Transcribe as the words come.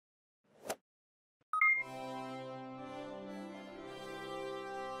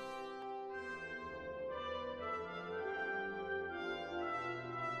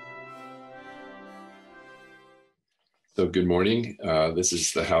So good morning. This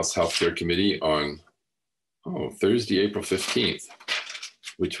is the House Healthcare Committee on Thursday, April 15th,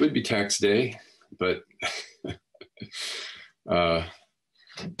 which would be tax day, but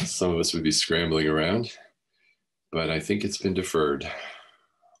some of us would be scrambling around, but I think it's been deferred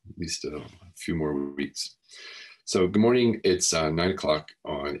at least a few more weeks. So good morning. It's 9 o'clock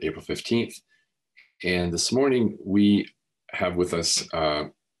on April 15th. And this morning we have with us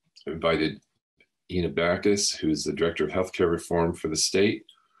invited Ina Backus, who's the Director of Healthcare Reform for the state,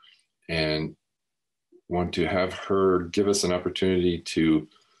 and want to have her give us an opportunity to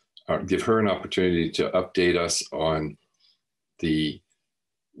update us on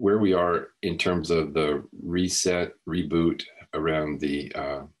where we are in terms of the reboot around the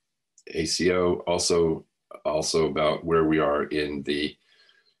ACO, also about where we are in the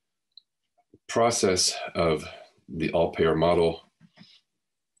process of the all-payer model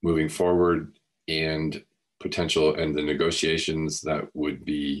moving forward, and the negotiations that would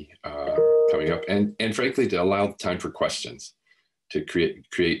be coming up, and frankly, to allow time for questions, to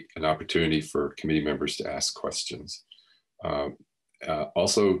create an opportunity for committee members to ask questions.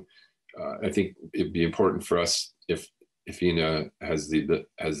 Also, I think it'd be important for us if Ina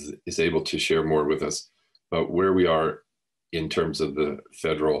is able to share more with us about where we are in terms of the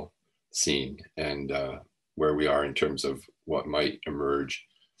federal scene, and where we are in terms of what might emerge,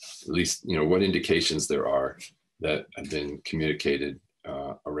 at least, what indications there are that have been communicated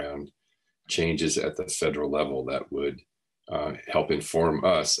around changes at the federal level that would help inform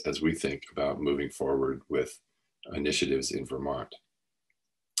us as we think about moving forward with initiatives in Vermont.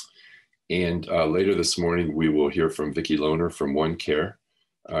 And later this morning, we will hear from Vicki Lohner from OneCare.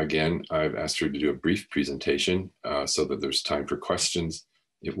 Again, I've asked her to do a brief presentation so that there's time for questions.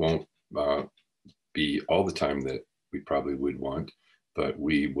 It won't be all the time that we probably would want, but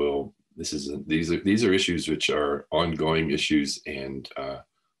we will. These are issues which are ongoing issues, and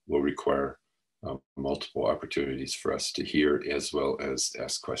will require multiple opportunities for us to hear as well as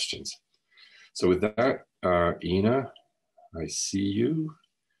ask questions. So with that, Ina, I see you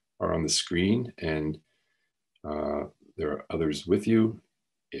are on the screen, and there are others with you.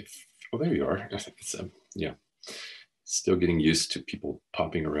 There you are. It's, yeah, still getting used to people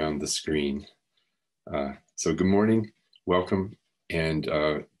popping around the screen. So good morning, welcome. And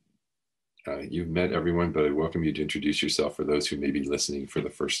you've met everyone, but I welcome you to introduce yourself for those who may be listening for the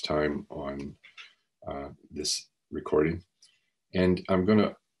first time on this recording. And I'm going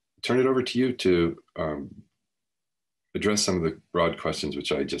to turn it over to you to address some of the broad questions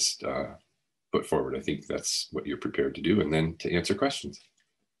which I just put forward. I think that's what you're prepared to do, and then to answer questions.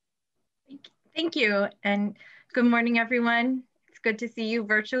 Thank you, and good morning, everyone. It's good to see you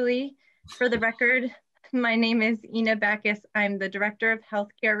virtually. For the record, my name is Ina Backus. I'm the Director of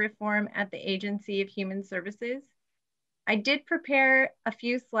Healthcare Reform at the Agency of Human Services. I did prepare a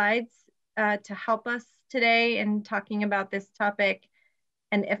few slides to help us today in talking about this topic.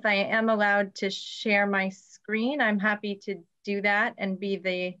 And if I am allowed to share my screen, I'm happy to do that and be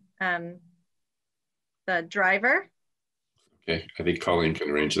the driver. Okay, I think Colleen can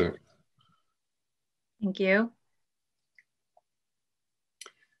arrange that. Thank you.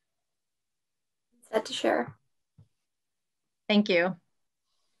 Set to share. Thank you.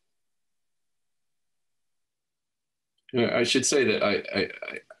 Yeah, I should say that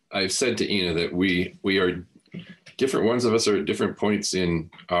I've said to Ina that we are different. Ones of us are at different points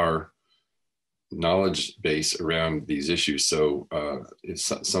in our knowledge base around these issues. So it's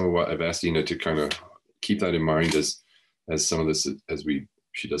some of what I've asked Ina to kind of keep that in mind as some of this,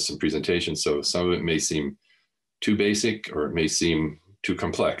 she does some presentations. So some of it may seem too basic, or it may seem too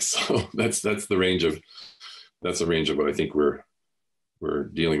complex. So that's the range of what I think we're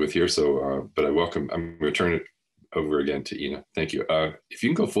dealing with here. So, but I'm going to turn it over again to Ina. Thank you. If you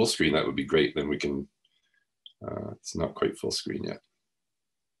can go full screen, that would be great. Then we can. It's not quite full screen yet.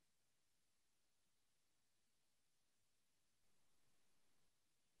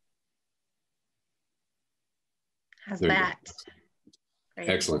 How's that? Great.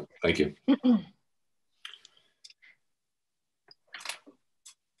 Excellent. Thank you.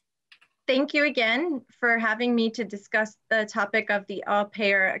 Thank you again for having me to discuss the topic of the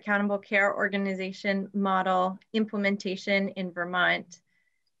all-payer accountable care organization model implementation in Vermont.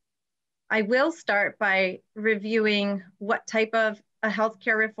 I will start by reviewing what type of a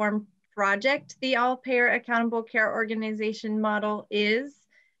healthcare reform project the all-payer accountable care organization model is,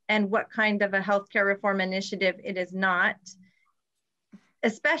 and what kind of a healthcare reform initiative it is not,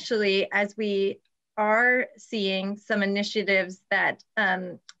 especially as we are seeing some initiatives that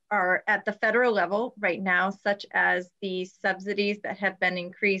are at the federal level right now, such as the subsidies that have been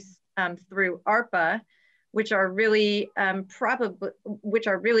increased through ARPA, which are really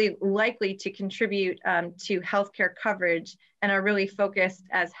likely to contribute to healthcare coverage and are really focused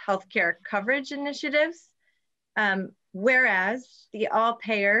as healthcare coverage initiatives. Whereas the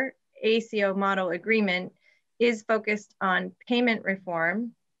all-payer ACO model agreement is focused on payment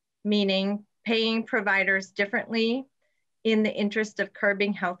reform, meaning paying providers differently in the interest of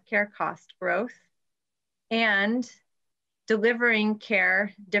curbing healthcare cost growth, and delivering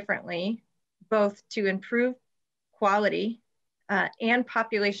care differently, both to improve quality and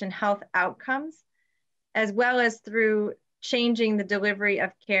population health outcomes, as well as through changing the delivery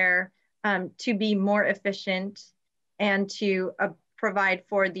of care to be more efficient and to provide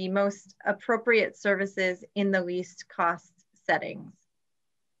for the most appropriate services in the least cost settings.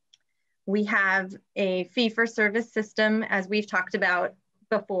 We have a fee-for-service system, as we've talked about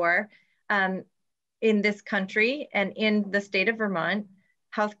before, in this country and in the state of Vermont.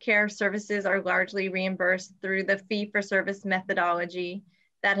 Healthcare services are largely reimbursed through the fee-for-service methodology.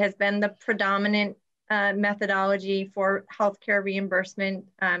 That has been the predominant methodology for healthcare reimbursement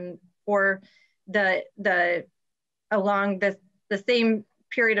for along the same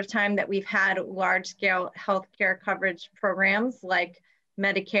period of time that we've had large-scale healthcare coverage programs like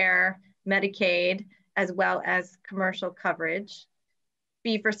Medicare, Medicaid, as well as commercial coverage.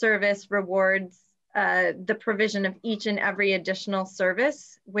 Fee-for-service rewards the provision of each and every additional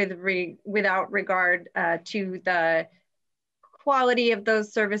service without regard to the quality of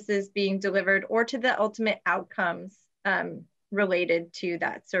those services being delivered or to the ultimate outcomes related to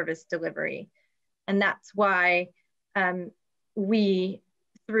that service delivery. And that's why we,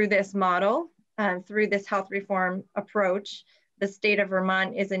 through this model, through this health reform approach, the state of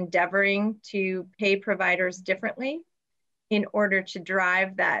Vermont is endeavoring to pay providers differently in order to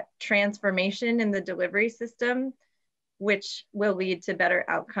drive that transformation in the delivery system, which will lead to better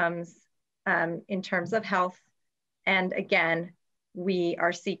outcomes in terms of health. And again, we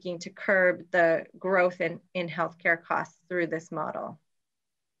are seeking to curb the growth in healthcare costs through this model.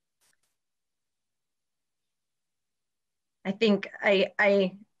 I think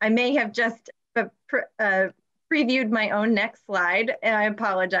I may have just previewed my own next slide, and I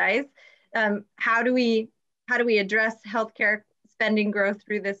apologize. How do we address healthcare spending growth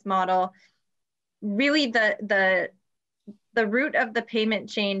through this model? Really, the root of the payment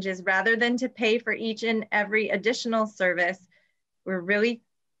change is, rather than to pay for each and every additional service,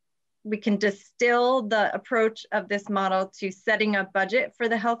 we can distill the approach of this model to setting a budget for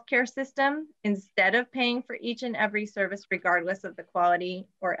the healthcare system instead of paying for each and every service, regardless of the quality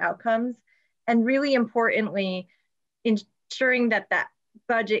or outcomes. And really importantly, ensuring that that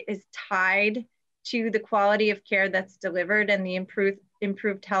budget is tied to the quality of care that's delivered and the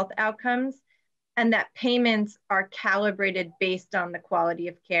improved health outcomes, and that payments are calibrated based on the quality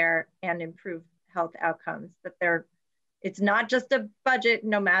of care and improved health outcomes. That it's not just a budget,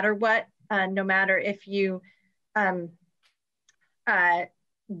 no matter what, no matter if you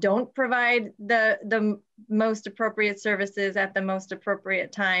don't provide the most appropriate services at the most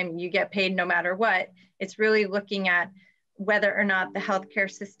appropriate time, you get paid no matter what. It's really looking at whether or not the healthcare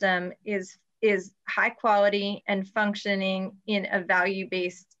system is high quality and functioning in a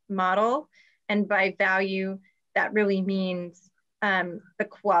value-based model. And by value, that really means the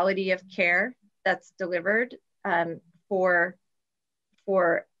quality of care that's delivered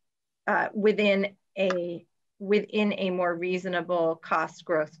within a more reasonable cost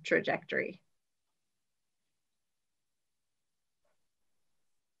growth trajectory.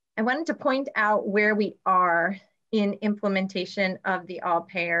 I wanted to point out where we are in implementation of the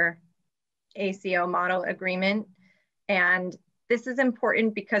all-payer ACO model agreement. And this is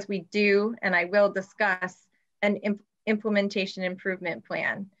important because we do, and I will discuss, an implementation improvement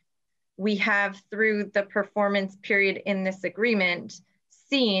plan. We have, through the performance period in this agreement,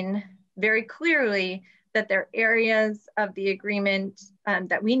 seen very clearly that there are areas of the agreement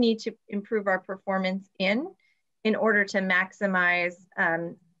that we need to improve our performance in order to maximize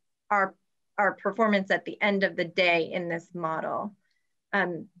our performance at the end of the day in this model.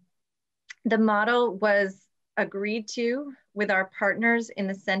 The model was agreed to with our partners in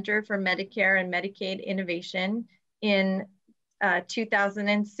the Center for Medicare and Medicaid Innovation in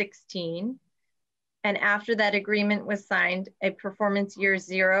 2016. And after that agreement was signed, a performance year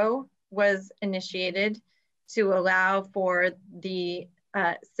 0 was initiated to allow for the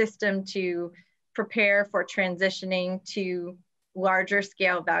system to prepare for transitioning to larger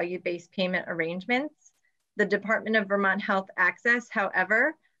scale value-based payment arrangements. The Department of Vermont Health Access,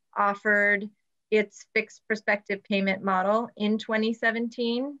 however, offered its fixed prospective payment model in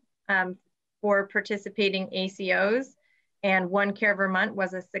 2017 for participating ACOs, and OneCare Vermont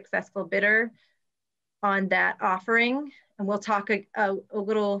was a successful bidder. on that offering. And we'll talk a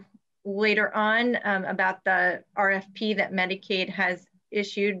little later on about the RFP that Medicaid has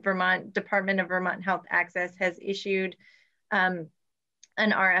issued. Vermont Department of Vermont Health Access has issued an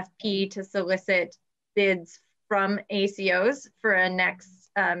RFP to solicit bids from ACOs for a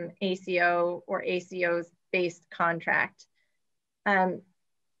next ACO or ACOs based contract. Then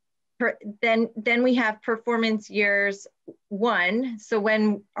we have performance years 1. So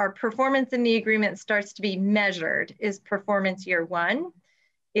when our performance in the agreement starts to be measured is performance year 1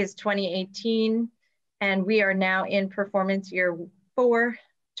 is 2018. And we are now in performance year 4,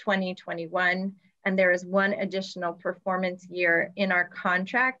 2021. And there is 1 additional performance year in our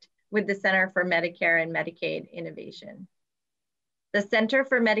contract with the Center for Medicare and Medicaid Innovation. The Center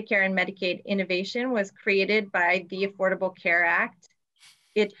for Medicare and Medicaid Innovation was created by the Affordable Care Act.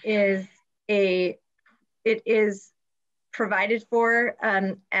 It is provided for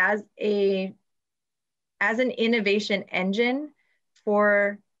as an innovation engine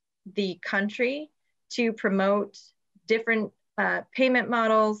for the country to promote different payment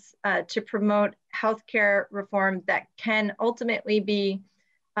models, to promote healthcare reform that can ultimately be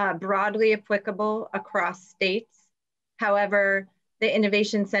broadly applicable across states. However, the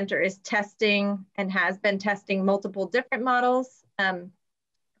Innovation Center is testing and has been testing multiple different models.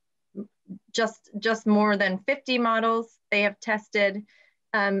 Just more than 50 models they have tested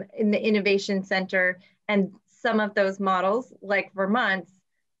in the Innovation Center. And some of those models, like Vermont's,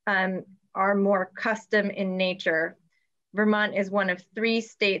 are more custom in nature. Vermont is one of 3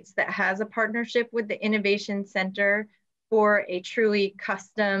 states that has a partnership with the Innovation Center for a truly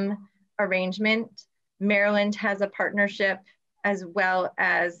custom arrangement. Maryland has a partnership, as well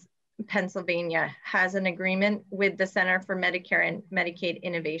as Pennsylvania has an agreement with the Center for Medicare and Medicaid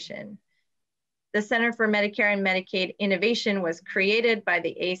Innovation. The Center for Medicare and Medicaid Innovation was created by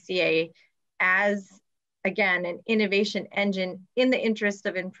the ACA as, again, an innovation engine in the interest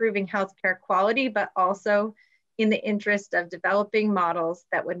of improving healthcare quality, but also in the interest of developing models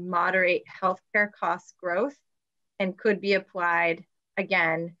that would moderate healthcare cost growth and could be applied,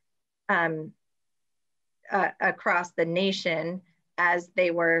 again, across the nation as they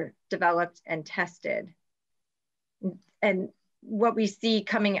were developed and tested. And what we see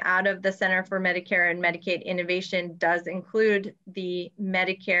coming out of the Center for Medicare and Medicaid Innovation does include the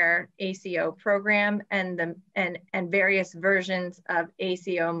Medicare ACO program and various versions of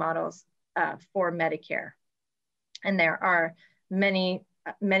ACO models for Medicare. And there are many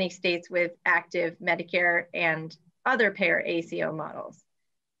states with active Medicare and other payer ACO models.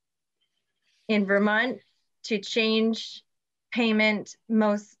 In Vermont, to change payment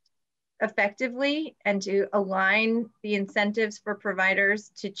most effectively and to align the incentives for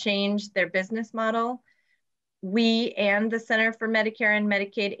providers to change their business model, we and the Center for Medicare and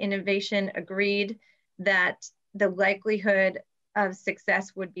Medicaid Innovation agreed that the likelihood of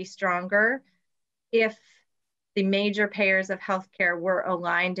success would be stronger if the major payers of healthcare were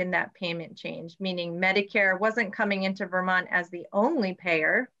aligned in that payment change, meaning Medicare wasn't coming into Vermont as the only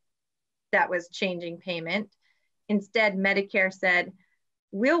payer that was changing payment. Instead, Medicare said,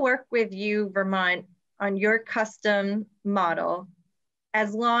 we'll work with you, Vermont, on your custom model,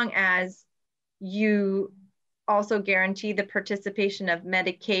 as long as you also guarantee the participation of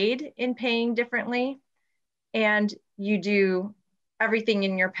Medicaid in paying differently, and you do everything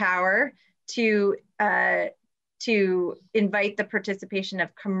in your power to invite the participation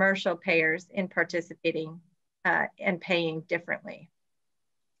of commercial payers in participating and paying differently.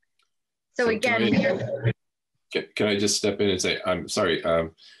 So again, can I just step in and say, I'm sorry.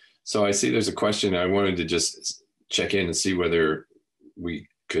 So I see there's a question. I wanted to just check in and see whether we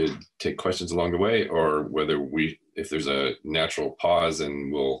could take questions along the way, or whether if there's a natural pause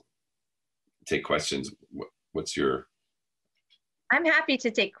and we'll take questions. What's your? I'm happy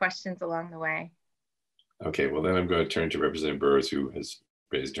to take questions along the way. Okay, well then I'm going to turn to Representative Burrows, who has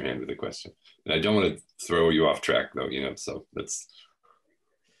raised her hand with a question. And I don't want to throw you off track though, so that's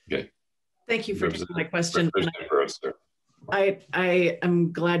okay. Thank you for taking my question. Burrows, I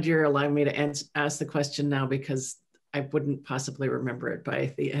am glad you're allowing me to ask the question now, because I wouldn't possibly remember it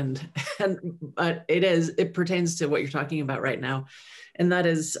by the end. But it pertains to what you're talking about right now. And that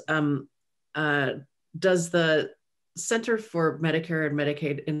is, does the Center for Medicare and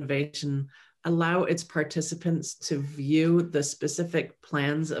Medicaid Innovation allow its participants to view the specific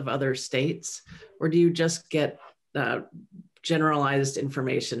plans of other states, or do you just get generalized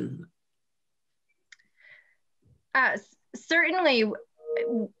information? Certainly,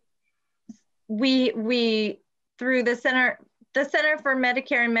 we through the Center for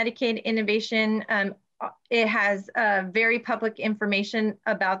Medicare and Medicaid Innovation it has very public information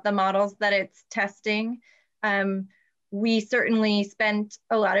about the models that it's testing. We certainly spent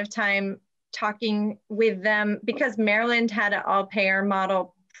a lot of time talking with them because Maryland had an all-payer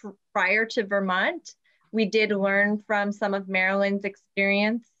model prior to Vermont. We did learn from some of Maryland's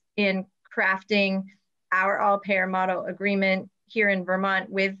experience in crafting our all-payer model agreement here in Vermont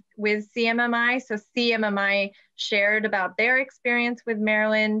with CMMI. So CMMI shared about their experience with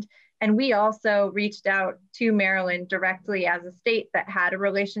Maryland, and we also reached out to Maryland directly as a state that had a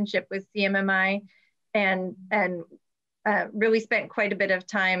relationship with CMMI, and really spent quite a bit of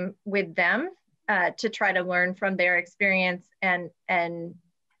time with them to try to learn from their experience and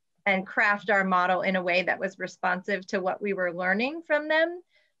craft our model in a way that was responsive to what we were learning from them.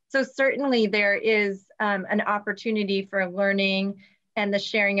 So certainly there is an opportunity for learning and the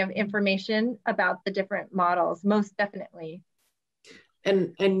sharing of information about the different models, most definitely.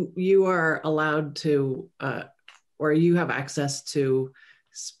 And you are allowed to, or you have access to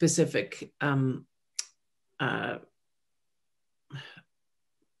specific I'm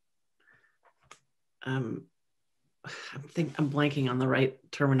blanking on the right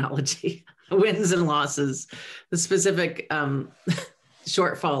terminology, wins and losses, the specific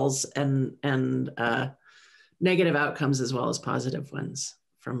shortfalls and negative outcomes as well as positive ones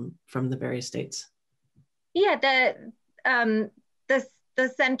from the various states. Yeah, the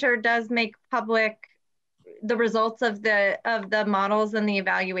center does make public the results of the models and the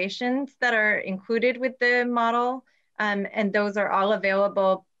evaluations that are included with the model, and those are all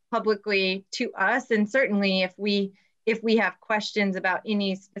available publicly to us. And certainly, if we have questions about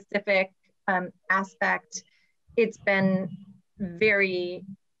any specific aspect, it's been very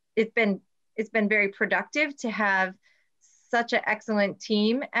productive to have such an excellent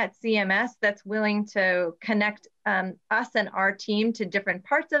team at CMS that's willing to connect us and our team to different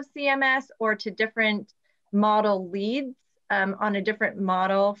parts of CMS or to different model leads on a different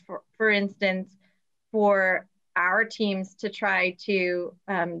model, for instance, for our teams to try to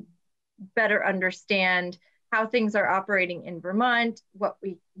better understand how things are operating in Vermont, what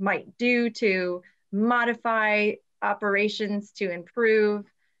we might do to modify operations to improve.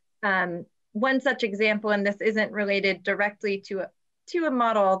 One such example, and this isn't related directly to a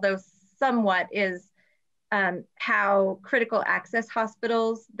model, although somewhat, is how critical access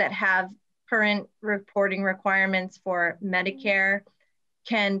hospitals that have current reporting requirements for Medicare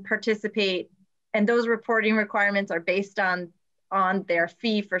can participate. And those reporting requirements are based on their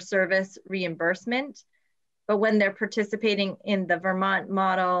fee-for-service reimbursement. But when they're participating in the Vermont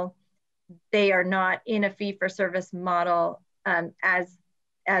model, they are not in a fee-for-service model as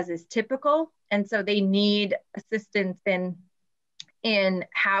is typical. And so they need assistance in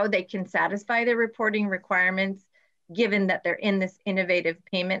how they can satisfy their reporting requirements, given that they're in this innovative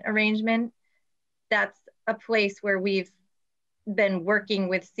payment arrangement. That's a place where we've been working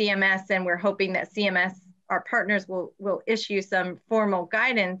with CMS, and we're hoping that CMS, our partners, will issue some formal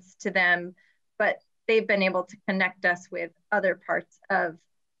guidance to them, but they've been able to connect us with other parts of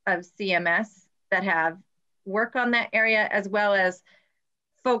CMS that have work on that area, as well as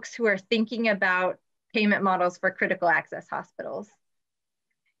folks who are thinking about payment models for critical access hospitals.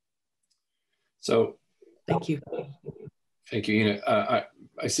 So, thank you. Thank you, Ina.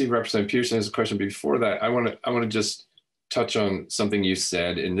 I see Representative Pearson has a question. Before that, I want to just touch on something you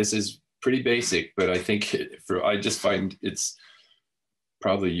said, and this is pretty basic, but I think I just find it's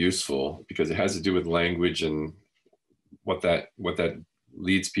probably useful because it has to do with language and what that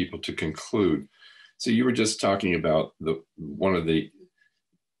leads people to conclude. So you were just talking about one of the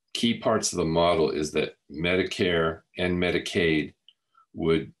key parts of the model is that Medicare and Medicaid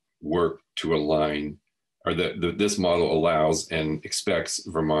would work to align, or that this model allows and expects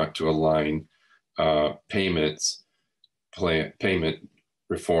Vermont to align payment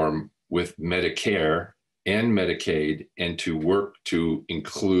reform with Medicare and Medicaid, and to work to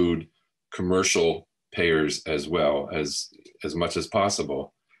include commercial payers as well as much as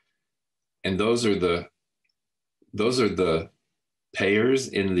possible. And those are the payers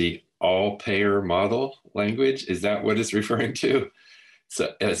in the all payer model language. Is that what it's referring to?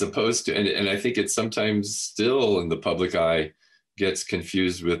 So as opposed to, and I think it's sometimes still in the public eye gets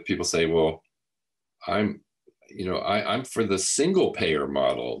confused with people say, well, I'm for the single payer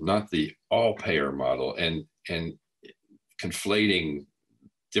model, not the all payer model, and conflating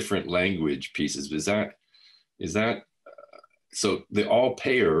different language pieces. Is that so the all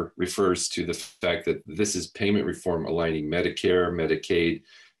payer refers to the fact that this is payment reform aligning Medicare, Medicaid,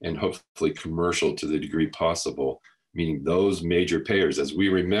 and hopefully commercial to the degree possible, meaning those major payers. As we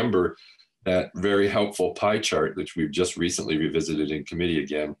remember that very helpful pie chart, which we've just recently revisited in committee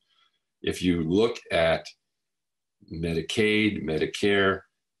again, if you look at Medicaid, Medicare,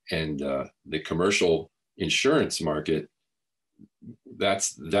 and the commercial insurance market,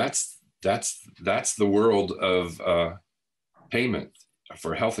 that's the world of payment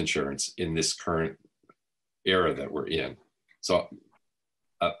for health insurance in this current era that we're in. So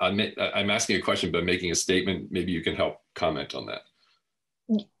I'm asking a question, but making a statement. Maybe you can help comment on that.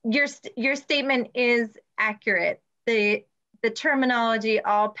 Your statement is accurate. The terminology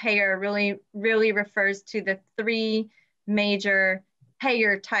all payer really refers to the three major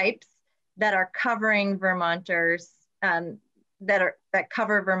payer types that are covering Vermonters, that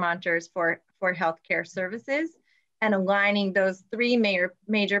cover Vermonters for healthcare services, and aligning those three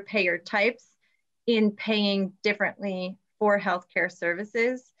major payer types in paying differently for healthcare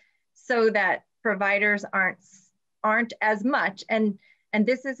services, so that providers aren't as much, and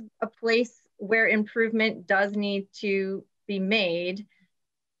this is a place where improvement does need to be made.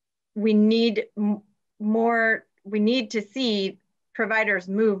 We need to see providers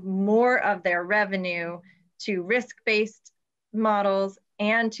move more of their revenue to risk-based models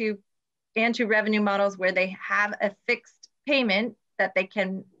and to revenue models where they have a fixed payment that they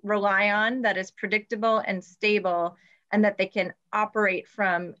can rely on, that is predictable and stable, and that they can operate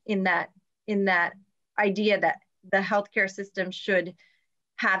from in that idea that the healthcare system should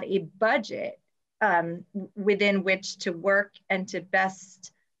have a budget within which to work and to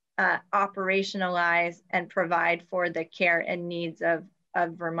best operationalize and provide for the care and needs of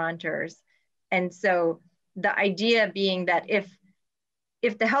Vermonters. And so the idea being that if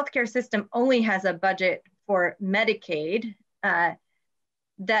the healthcare system only has a budget for Medicaid, that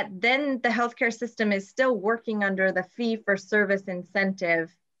then the healthcare system is still working under the fee-for-service incentive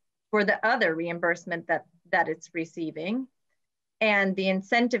for the other reimbursement that it's receiving. And the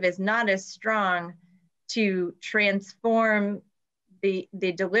incentive is not as strong to transform the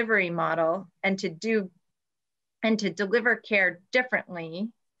delivery model and to deliver care differently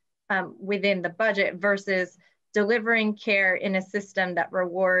within the budget versus delivering care in a system that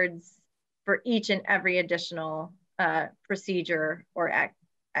rewards for each and every additional procedure or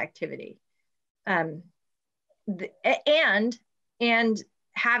activity. And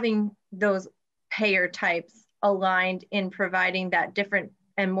having those payer types aligned in providing that different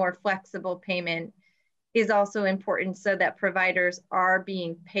and more flexible payment is also important, so that providers are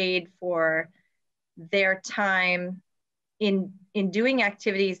being paid for their time in doing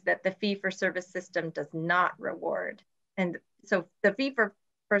activities that the fee-for-service system does not reward. And so the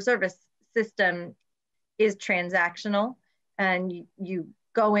fee-for-service system is transactional, and you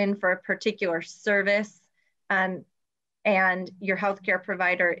go in for a particular service, and your healthcare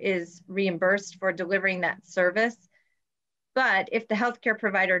provider is reimbursed for delivering that service. But if the healthcare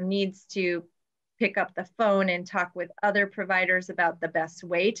provider needs to pick up the phone and talk with other providers about the best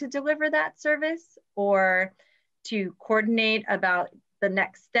way to deliver that service, or to coordinate about the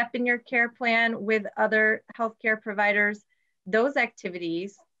next step in your care plan with other healthcare providers, those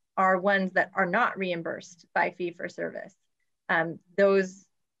activities are ones that are not reimbursed by fee-for-service.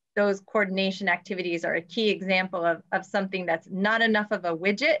 Those coordination activities are a key example of something that's not enough of a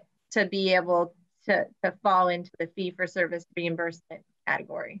widget to be able to fall into the fee-for-service reimbursement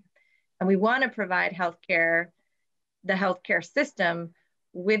category. And we want to provide the healthcare system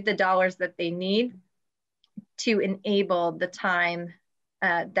with the dollars that they need to enable the time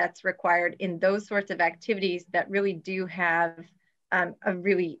that's required in those sorts of activities that really do have a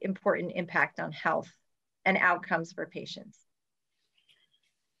really important impact on health and outcomes for patients.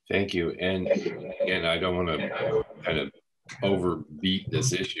 Thank you. And again, I don't want to kind of overbeat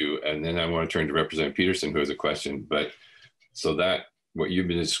this issue, and then I want to turn to Representative Peterson, who has a question. But so that what you've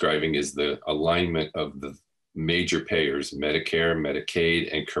been describing is the alignment of the major payers, Medicare,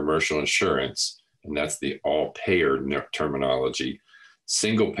 Medicaid, and commercial insurance, and that's the all-payer terminology.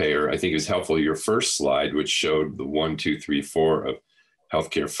 Single payer, I think, is helpful. Your first slide, which showed the 1, 2, 3, 4 of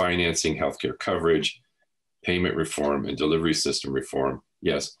healthcare financing, healthcare coverage, payment reform, and delivery system reform.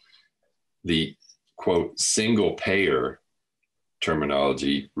 Yes, the quote single payer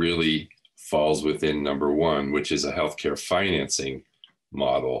terminology really falls within number 1, which is a healthcare financing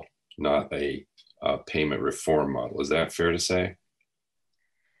model, not a payment reform model. Is that fair to say?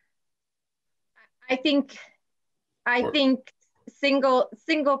 I think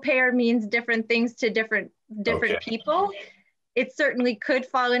single payer means different things to different okay. people. It certainly could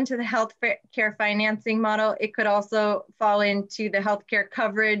fall into the healthcare financing model. It could also fall into the healthcare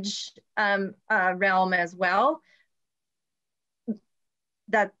coverage realm as well.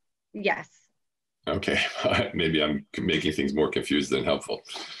 Yes. Okay, maybe I'm making things more confused than helpful.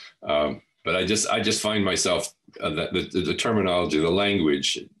 But I just find myself that the terminology, the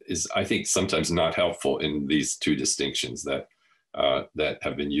language is, I think, sometimes not helpful in these two distinctions that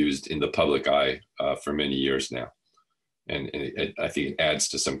have been used in the public eye for many years now. And I think it adds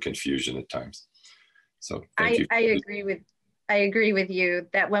to some confusion at times. So thank you. I agree with you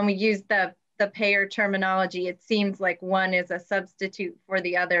that when we use the payer terminology, it seems like one is a substitute for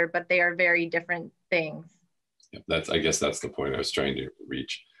the other, but they are very different things. Yeah, I guess that's the point I was trying to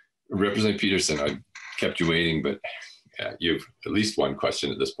reach. Representative Peterson, I kept you waiting, but you have at least one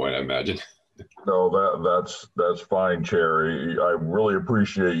question at this point, I imagine. No, that's fine, Chair. I really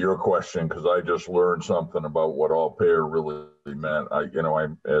appreciate your question because I just learned something about what all payer really meant.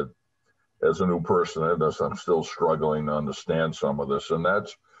 I'm as a new person in this, I'm still struggling to understand some of this, and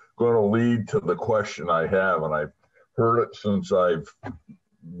that's going to lead to the question I have, and I've heard it since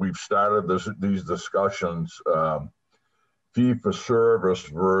we've started these discussions. Fee for service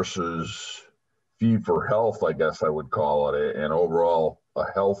versus fee for health, I guess I would call it, and overall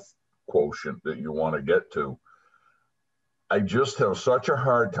a health quotient that you want to get to. I just have such a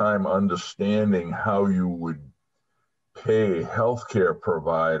hard time understanding how you would pay a healthcare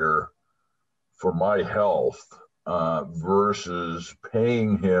provider for my health versus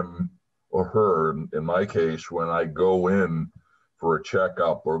paying him or her, in my case, when I go in for a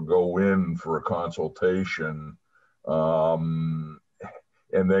checkup or go in for a consultation, and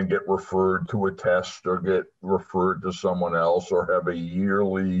then get referred to a test or get referred to someone else or have a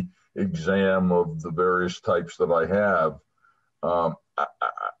yearly exam of the various types that I have.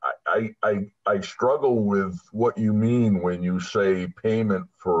 I struggle with what you mean when you say payment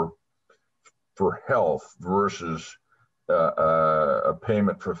for health versus a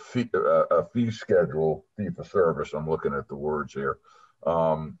payment for a fee schedule, fee for service. I'm looking at the words here.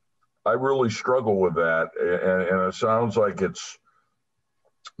 I really struggle with that, and it sounds like it's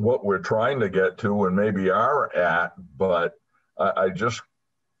what we're trying to get to and maybe are at, but I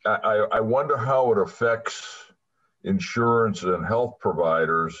wonder how it affects insurance and health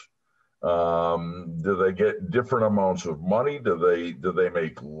providers. Do they get different amounts of money? Do they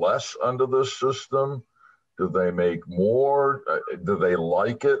make less under this system? Do they make more? Do they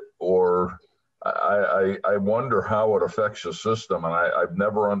like it? Or I wonder how it affects the system, and I've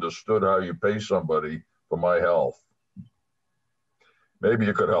never understood how you pay somebody for my health. Maybe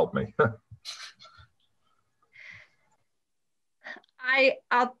you could help me.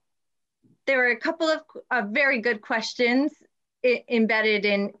 There are a couple of very good questions embedded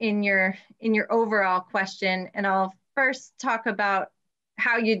in your overall question, and I'll first talk about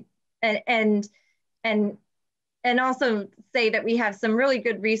how you and also say that we have some really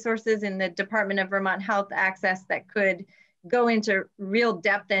good resources in the Department of Vermont Health Access that could go into real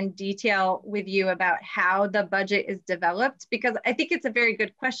depth and detail with you about how the budget is developed, because I think it's a very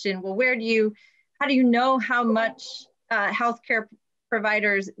good question. Well, how do you know how much healthcare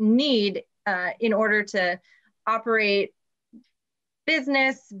providers need in order to operate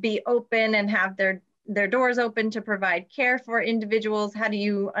business, be open and have their doors open to provide care for individuals? How do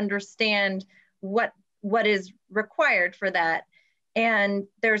you understand what is required for that? And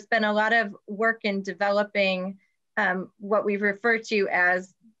there's been a lot of work in developing what we refer to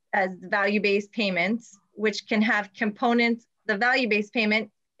as value-based payments, which can have components. The value-based payment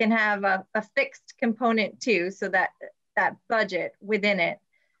can have a fixed component too, so that budget within it.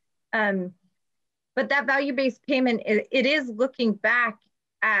 But that value-based payment, it is looking back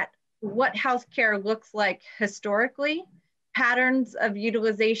at what healthcare looks like historically, patterns of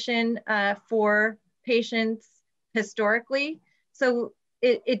utilization for patients historically. So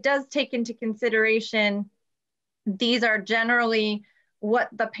it does take into consideration, these are generally what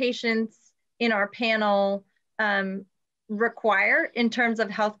the patients in our panel require in terms of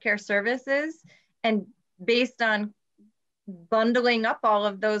healthcare services. And based on bundling up all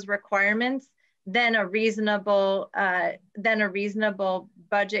of those requirements, then a reasonable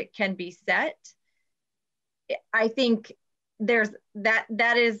budget can be set. I think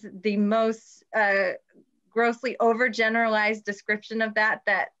that is the most grossly overgeneralized description of that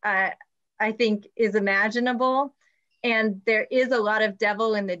I think is imaginable. And there is a lot of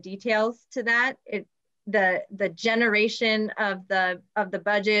devil in the details to that. The generation of the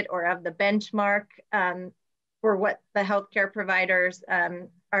budget or of the benchmark for what the healthcare providers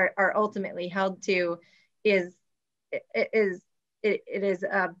are ultimately held to is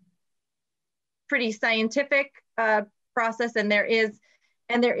a pretty scientific process, and there is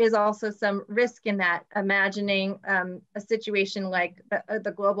also some risk in that. Imagining a situation like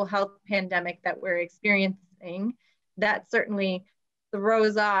the global health pandemic that we're experiencing, that certainly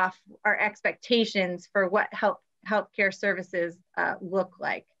throws off our expectations for what healthcare services look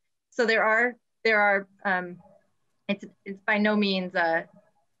like. So there are it's by no means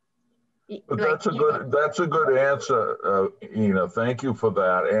Like, that's a good answer, Ina. Thank you for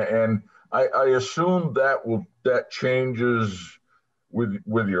that. And I assume that changes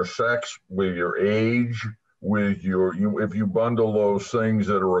with your sex, with your age, with if you bundle those things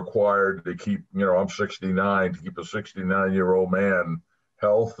that are required to keep, I'm 69, to keep a 69-year-old man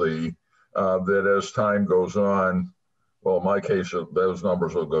healthy, that as time goes on, well, in my case, those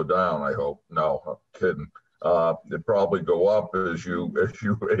numbers will go down, I hope. No, I'm kidding. It probably go up as you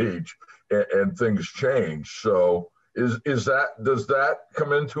age and things change. So does that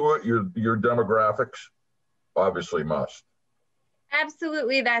come into it? Your demographics obviously must.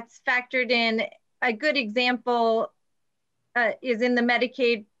 Absolutely, that's factored in. A good example is in the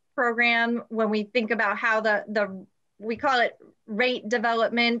Medicaid program when we think about how we call it rate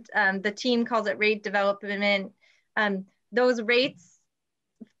development. The team calls it rate development. Those rates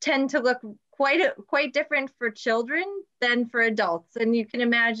tend to look quite different for children than for adults. And you can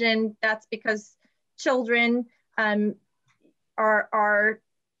imagine that's because children are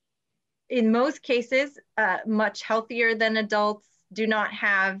in most cases much healthier than adults, do not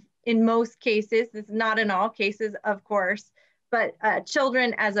have, in most cases, this is not in all cases, of course, but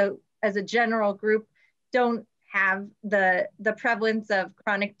children as a general group don't have the prevalence of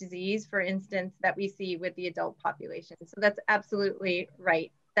chronic disease, for instance, that we see with the adult population. So that's absolutely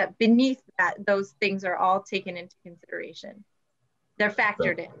right, that beneath that, those things are all taken into consideration. They're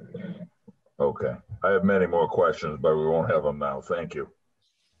factored in. Okay. I have many more questions, but we won't have them now. Thank you.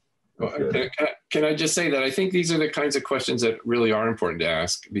 Well, can I just say that I think these are the kinds of questions that really are important to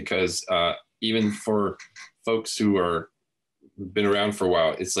ask, because even for folks who are been around for a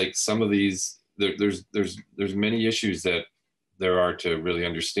while, it's like some of these, there's many issues that there are to really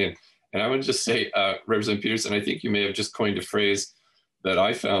understand. And I would just say, Representative Peterson, I think you may have just coined a phrase that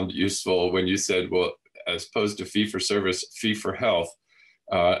I found useful when you said, well, as opposed to fee for service, fee for health.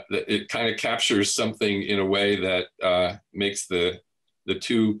 It kind of captures something in a way that makes the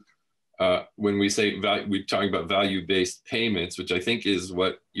two, when we say value, we're talking about value-based payments, which I think is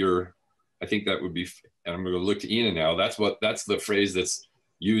what I think that would be, and I'm going to look to Ina now, that's the phrase that's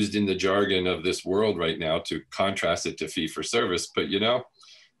used in the jargon of this world right now to contrast it to fee for service. But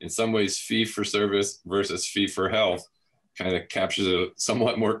in some ways, fee for service versus fee for health kind of captures it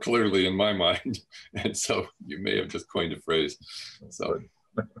somewhat more clearly in my mind. And so you may have just coined a phrase. So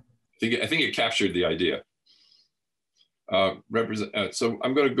I think it captured the idea. So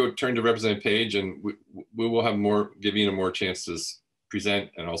I'm going to go turn to Representative Page, and we will have give Ina more chances to present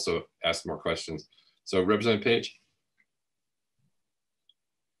and also ask more questions. So Representative Page.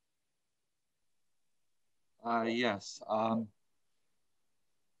 Yes.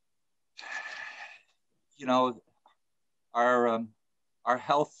 Our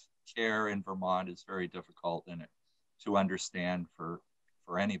health care in Vermont is very difficult to understand for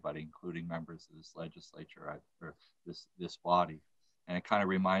anybody, including members of this legislature or this body. And it kind of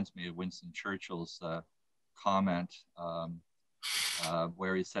reminds me of Winston Churchill's comment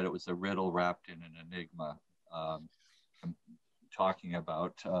where he said it was a riddle wrapped in an enigma, talking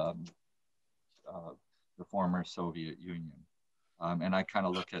about the former Soviet Union. And I kind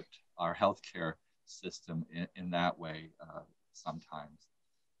of look at our healthcare system in that way sometimes.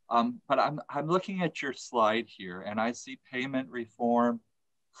 But I'm looking at your slide here, and I see payment reform,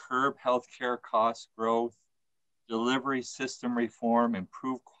 curb healthcare cost growth, delivery system reform,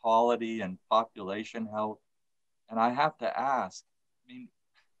 improve quality and population health. And I have to ask,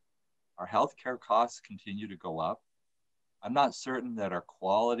 our healthcare costs continue to go up. I'm not certain that our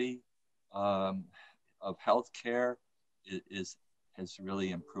quality of healthcare has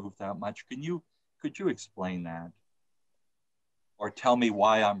really improved that much. Could you explain that? Or tell me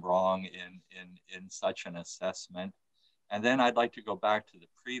why I'm wrong in such an assessment? And then I'd like to go back to the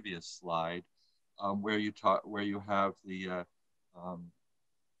previous slide where you have the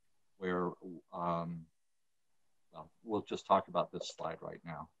well, we'll just talk about this slide right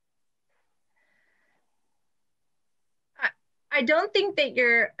now. I don't think that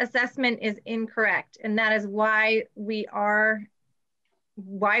your assessment is incorrect, and that is why we are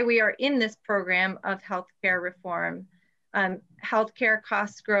in this program of healthcare reform. Healthcare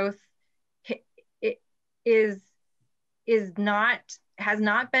cost growth has not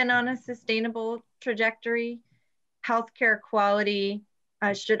been on a sustainable trajectory. Healthcare quality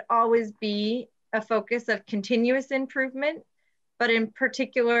should always be a focus of continuous improvement, but in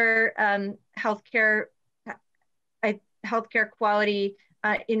particular, healthcare quality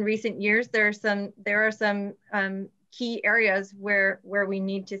in recent years, there are some key areas where we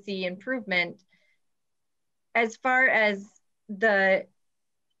need to see improvement. As far as the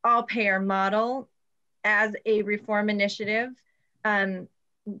all-payer model as a reform initiative,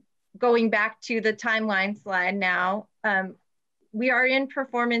 going back to the timeline slide now, we are in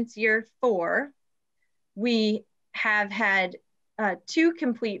performance year 4. We have had 2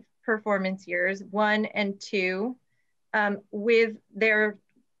 complete performance years, 1 and 2, with there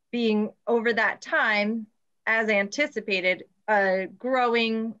being over that time, as anticipated, a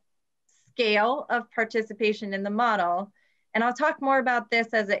growing scale of participation in the model. And I'll talk more about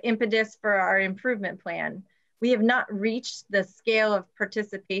this as an impetus for our improvement plan. We have not reached the scale of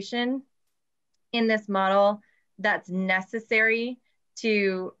participation in this model that's necessary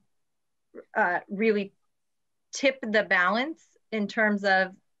to really tip the balance in terms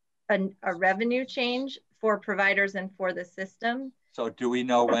of a revenue change for providers and for the system. So do we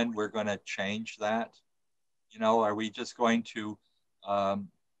know when we're going to change that? You know, are we just going to,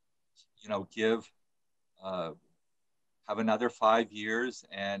 you know, have another 5 years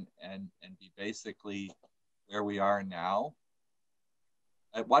and be basically where we are now?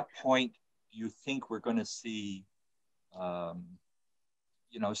 At what point do you think we're going to see,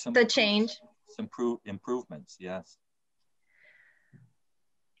 you know, some the change, some improvements? Yes.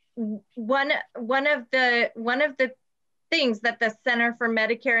 One of the things that the Center for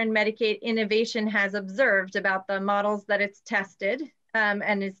Medicare and Medicaid Innovation has observed about the models that it's tested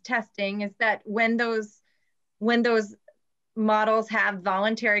and is testing is that when those models have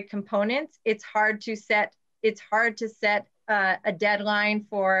voluntary components, it's hard to set a deadline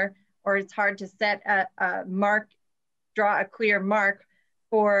for, or it's hard to set a mark, draw a clear mark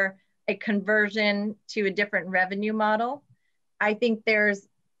for a conversion to a different revenue model. I think there's,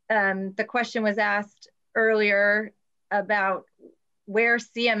 the question was asked earlier about where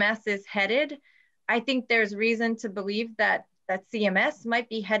CMS is headed. I think there's reason to believe that CMS might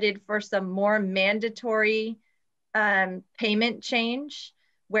be headed for some more mandatory payment change,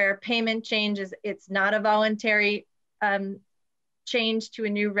 where payment change is, it's not a voluntary change to a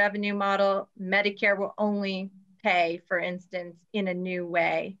new revenue model. Medicare will only pay, for instance, in a new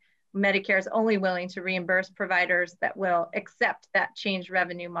way. Medicare is only willing to reimburse providers that will accept that changed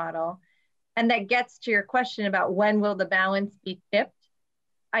revenue model. And that gets to your question about when will the balance be tipped.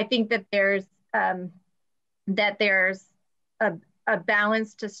 I think that there's a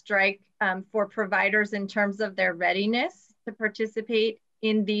balance to strike for providers in terms of their readiness to participate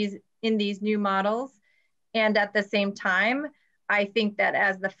in these new models. And at the same time, I think that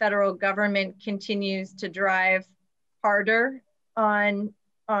as the federal government continues to drive harder on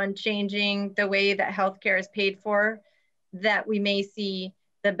changing the way that healthcare is paid for, that we may see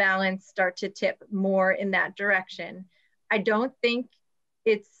the balance start to tip more in that direction. I don't think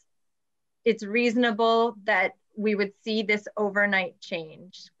it's reasonable that we would see this overnight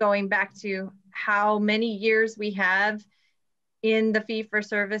change. Going back to how many years we have in the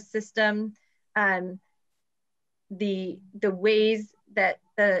fee-for-service system, the ways that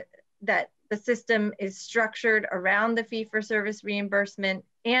the system is structured around the fee-for-service reimbursement,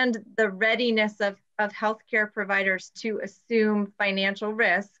 and the readiness of healthcare providers to assume financial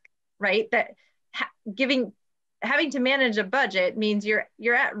risk, right? That having to manage a budget means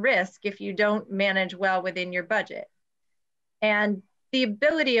you're at risk if you don't manage well within your budget. And the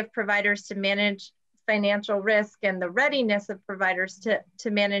ability of providers to manage financial risk and the readiness of providers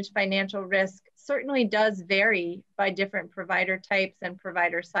to manage financial risk certainly does vary by different provider types and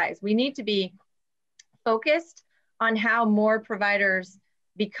provider size. We need to be focused on how more providers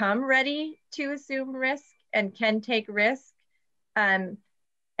become ready to assume risk and can take risk. And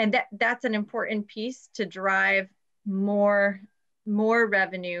that's an important piece to drive more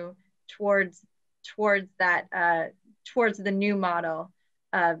revenue towards the new model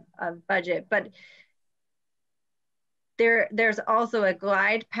of budget. But there's also a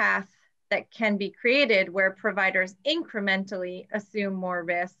glide path that can be created where providers incrementally assume more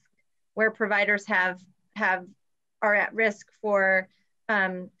risk, where providers are at risk for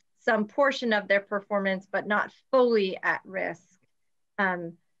some portion of their performance, but not fully at risk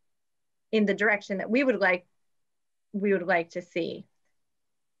in the direction that we would like to see.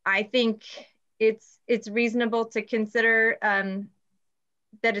 I think it's reasonable to consider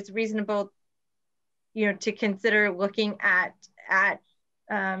that it's reasonable, to consider looking at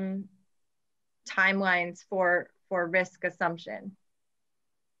timelines for risk assumption.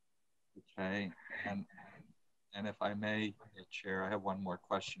 Okay, and if I may, Chair, I have one more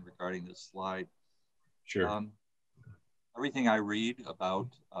question regarding this slide. Sure. Everything I read about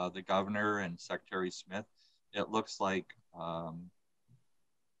the governor and Secretary Smith, it looks like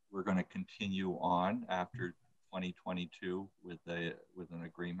we're going to continue on after 2022 with an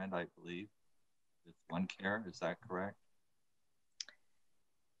agreement, I believe, with OneCare. Is that correct?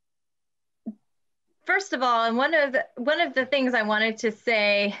 First of all, and one of the things I wanted to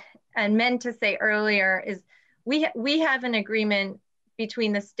say meant to say earlier is we have an agreement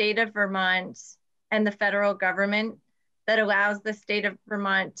between the state of Vermont and the federal government that allows the state of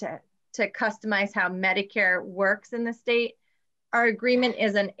Vermont to customize how Medicare works in the state. Our agreement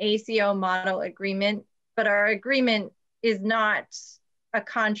is an ACO model agreement, but our agreement is not a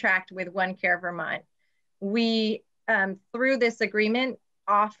contract with OneCare Vermont. We, through this agreement,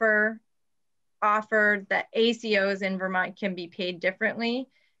 offer that ACOs in Vermont can be paid differently,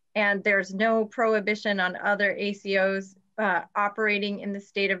 and there's no prohibition on other ACOs operating in the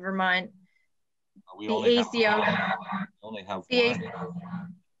state of Vermont. We only have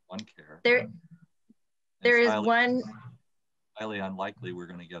one care. There is one. Highly unlikely we're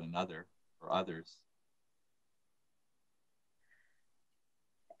going to get another or others.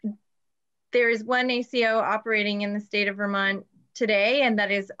 There is one ACO operating in the state of Vermont today, and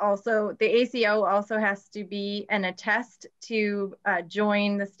that is also, the ACO also has to be an attest to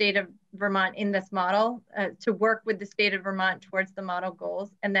join the state of Vermont in this model, to work with the state of Vermont towards the model goals,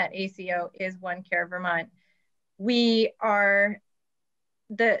 and that ACO is OneCare Vermont. We are,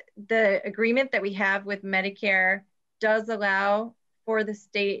 the agreement that we have with Medicare does allow for the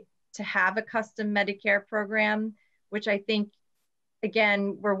state to have a custom Medicare program, which I think,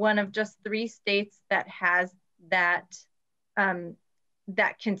 again, we're one of just 3 states that has that,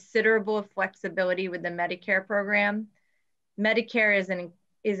 that considerable flexibility with the Medicare program. Medicare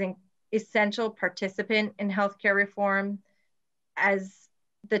is an essential participant in healthcare reform. As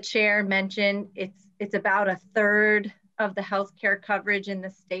the chair mentioned, it's about 1/3 of the healthcare coverage in the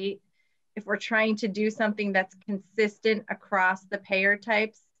state. If we're trying to do something that's consistent across the payer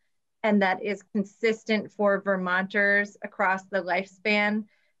types and that is consistent for Vermonters across the lifespan,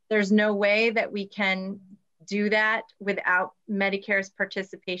 there's no way that we can do that without Medicare's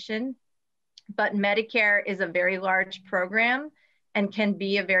participation. But Medicare is a very large program and can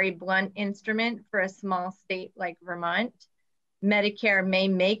be a very blunt instrument for a small state like Vermont. Medicare may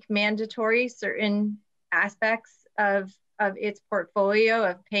make mandatory certain aspects of its portfolio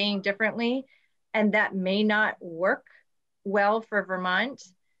of paying differently, and that may not work well for Vermont.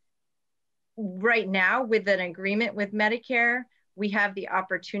 Right now, with an agreement with Medicare, we have the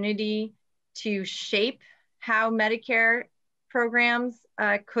opportunity to shape how Medicare programs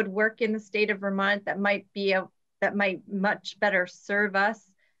could work in the state of Vermont that might much better serve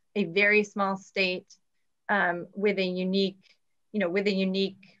us, a very small state with a unique,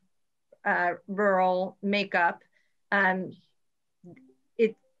 rural makeup. I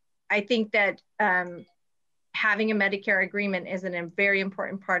think that having a Medicare agreement is a very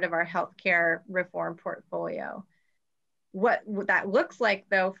important part of our healthcare reform portfolio. What that looks like,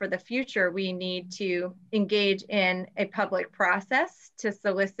 though, for the future, we need to engage in a public process to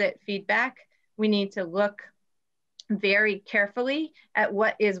solicit feedback. We need to look very carefully at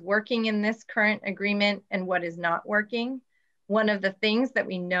what is working in this current agreement and what is not working. One of the things that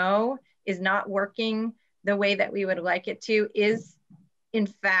we know is not working the way that we would like it to is, in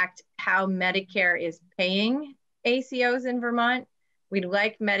fact, how Medicare is paying ACOs in Vermont. We'd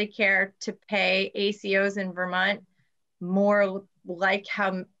like Medicare to pay ACOs in Vermont more like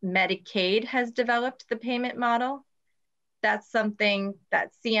how Medicaid has developed the payment model. That's something that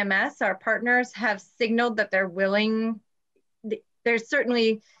CMS, our partners, have signaled that they're willing. There's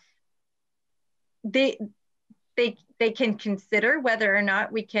certainly, they can consider whether or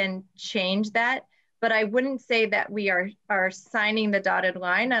not we can change that, but I wouldn't say that we are signing the dotted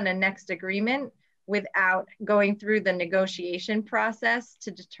line on a next agreement without going through the negotiation process to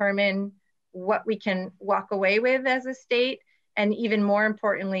determine what we can walk away with as a state, and even more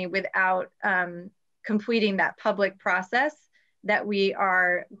importantly, without completing that public process that we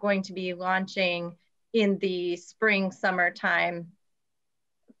are going to be launching in the spring, summertime,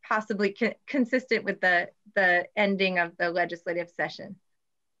 possibly consistent with the ending of the legislative session.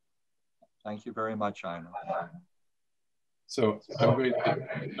 Thank you very much, Ina. So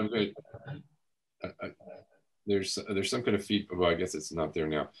there's some kind of feedback. Well, I guess it's not there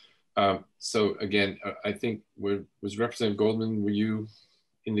now. So again, I think was Representative Goldman, were you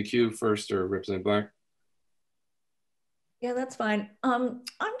in the queue first, or Representative Black? Yeah, that's fine. I'm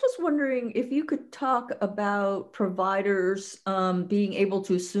just wondering if you could talk about providers being able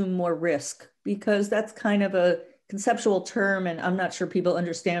to assume more risk, because that's kind of a conceptual term, and I'm not sure people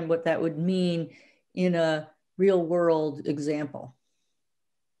understand what that would mean in a real world example.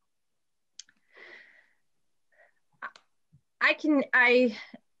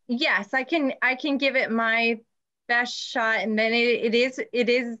 Yes, I can give it my best shot, and then it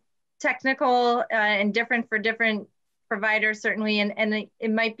is technical and different for different providers, certainly, and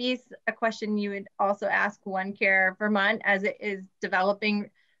it might be a question you would also ask OneCare Vermont as it is developing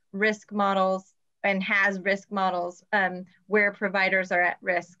risk models and has risk models where providers are at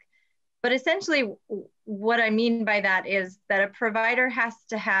risk. But essentially, what I mean by that is that a provider has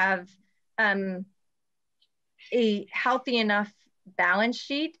to have a healthy enough balance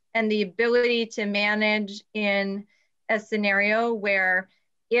sheet and the ability to manage in a scenario where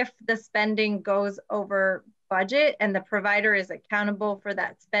if the spending goes over budget and the provider is accountable for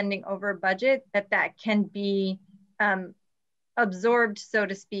that spending over budget, that can be absorbed, so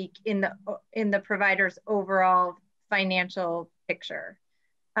to speak, in the provider's overall financial picture.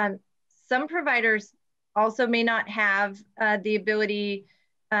 Some providers also may not have the ability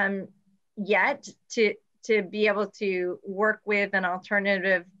yet to be able to work with an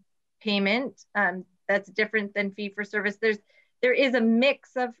alternative payment that's different than fee-for-service. There is a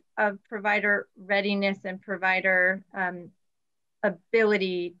mix of provider readiness and provider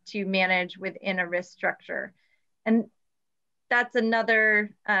ability to manage within a risk structure. And that's another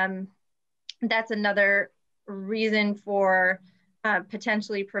reason for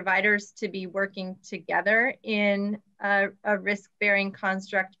potentially providers to be working together in a risk-bearing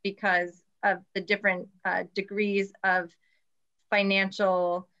construct because of the different degrees of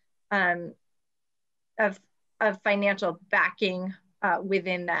financial financial backing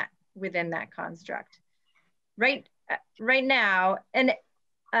within that construct. Right now, and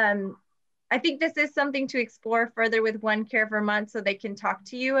I think this is something to explore further with OneCare Vermont, so they can talk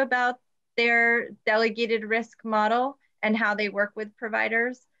to you about their delegated risk model and how they work with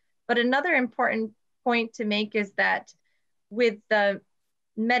providers. But another important point to make is that with the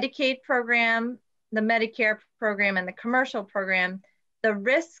Medicaid program, the Medicare program, and the commercial program, the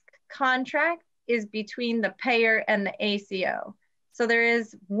risk contract is between the payer and the ACO. So there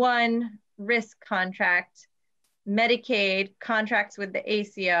is one risk contract. Medicaid contracts with the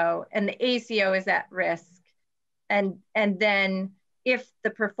ACO, and the ACO is at risk. And then if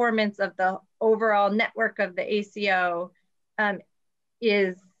the performance of the overall network of the ACO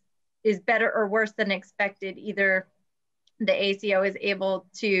is better or worse than expected, either the ACO is able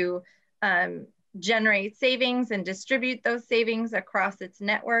to generate savings and distribute those savings across its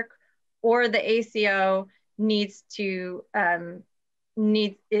network, or the ACO needs to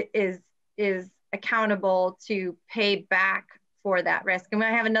is accountable to pay back for that risk. And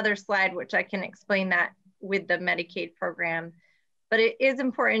I have another slide which I can explain that with the Medicaid program. But it is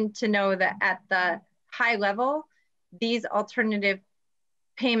important to know that at the high level, these alternative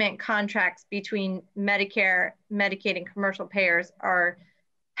payment contracts between Medicare, Medicaid, and commercial payers are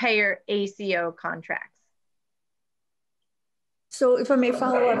payer ACO contracts. So if I may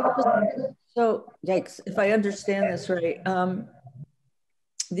follow up, so yikes, if I understand this right,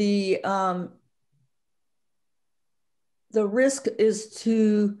 the risk is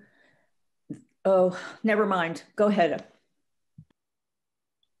to, oh, never mind, go ahead.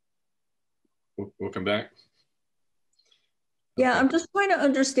 We'll come back. Yeah, Okay. I'm just trying to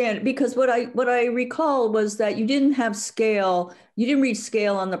understand, because what I recall was that you didn't have scale, you didn't reach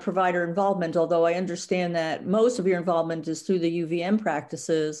scale on the provider involvement, although I understand that most of your involvement is through the UVM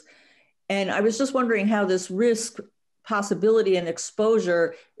practices. And I was just wondering how this risk possibility and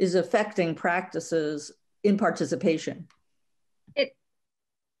exposure is affecting practices in participation.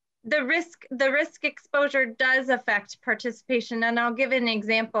 The risk exposure does affect participation, and I'll give an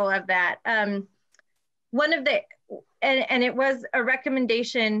example of that. One of the and it was a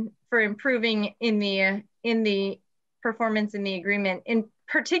recommendation for improving in the performance in the agreement, in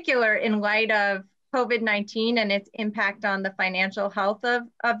particular in light of COVID-19 and its impact on the financial health of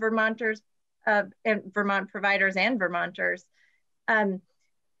Vermonters, and Vermont providers and Vermonters.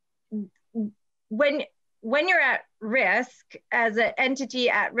 When you're at risk, as an entity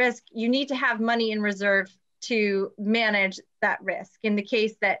at risk, you need to have money in reserve to manage that risk. In the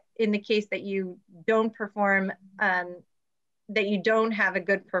case that you don't perform, that you don't have a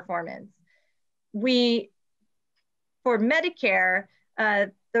good performance. For Medicare,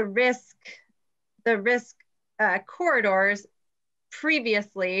 the risk corridors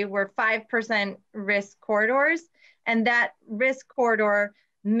previously were 5% risk corridors, and that risk corridor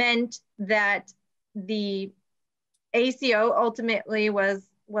meant that the ACO ultimately was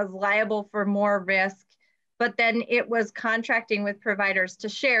liable for more risk, but then it was contracting with providers to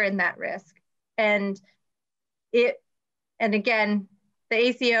share in that risk. And again, the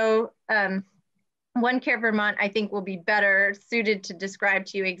ACO, OneCare Vermont, I think, will be better suited to describe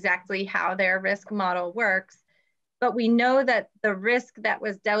to you exactly how their risk model works. But we know that the risk that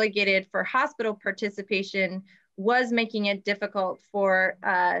was delegated for hospital participation was making it difficult for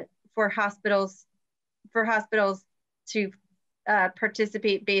hospitals to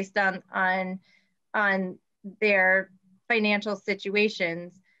participate based on their financial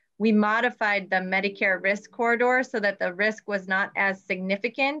situations. we modified the Medicare risk corridor so that the risk was not as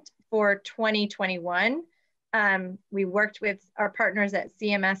significant for 2021. We worked with our partners at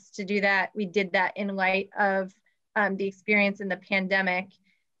CMS to do that. We did that in light of the experience in the pandemic.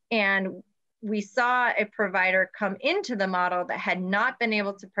 And we saw a provider come into the model that had not been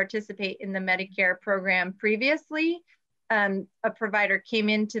able to participate in the Medicare program previously. A provider came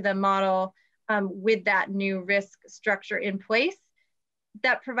into the model with that new risk structure in place.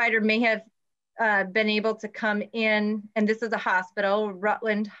 That provider may have been able to come in, and this is a hospital,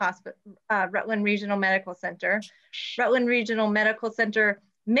 Rutland Regional Medical Center. Rutland Regional Medical Center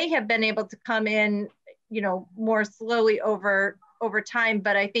may have been able to come in, more slowly over time,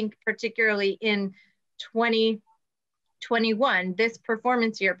 but I think particularly in 2021, this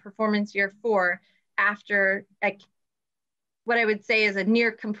performance year 4, after what I would say is a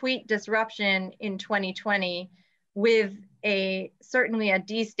near complete disruption in 2020, with certainly a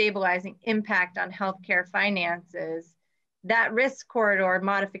destabilizing impact on healthcare finances, that risk corridor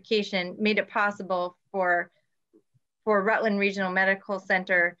modification made it possible for Rutland Regional Medical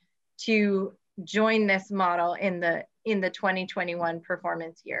Center to join this model in the 2021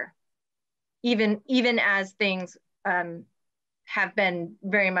 performance year, even as things have been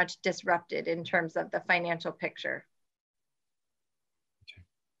very much disrupted in terms of the financial picture.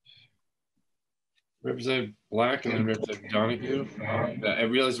 Representative Black and then Representative Donahue. I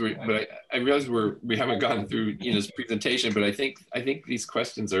realize we haven't gotten through Ina's presentation, but I think these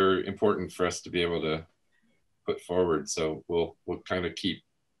questions are important for us to be able to put forward. So we'll kind of keep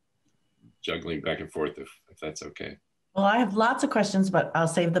juggling back and forth if that's okay. Well, I have lots of questions, but I'll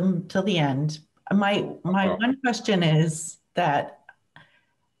save them till the end. My one question is that,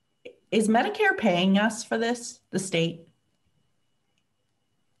 is Medicare paying us for this, the state?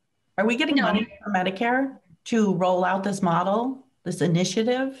 Are we getting money from Medicare to roll out this model, this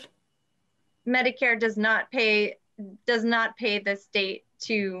initiative? Medicare does not pay the state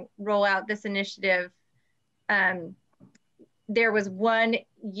to roll out this initiative. There was 1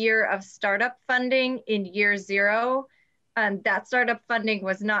 year of startup funding in year 0. That startup funding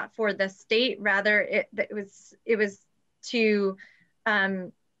was not for the state, rather it was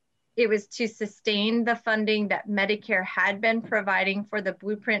to sustain the funding that Medicare had been providing for the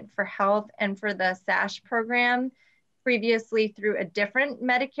Blueprint for Health and for the SASH program previously through a different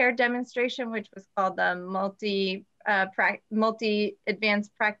Medicare demonstration, which was called the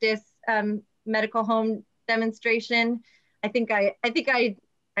multi-advanced practice medical home demonstration. I think I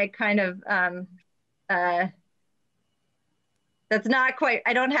kind of, that's not quite,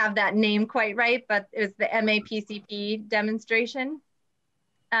 I don't have that name quite right, but it was the MAPCP demonstration.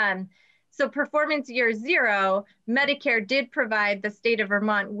 So performance year 0, Medicare did provide the state of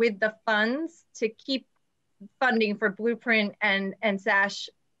Vermont with the funds to keep funding for Blueprint and SASH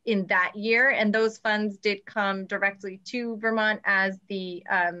in that year. And those funds did come directly to Vermont as the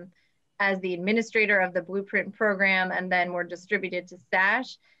administrator of the Blueprint program, and then were distributed to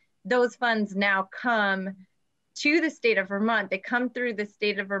SASH. Those funds now come to the state of Vermont. They come through the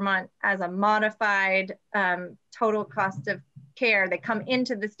state of Vermont as a modified total cost of care. They come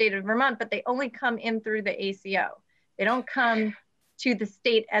into the state of Vermont, but they only come in through the ACO. They don't come to the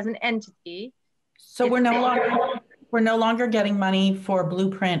state as an entity. So we're no longer getting money for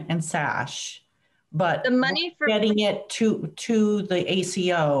Blueprint and SASH, but the money for getting it to the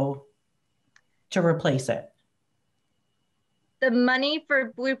ACO to replace it. The money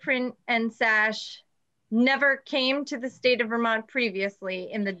for Blueprint and SASH never came to the state of Vermont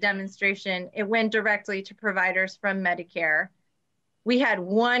previously in the demonstration. It went directly to providers from Medicare. We had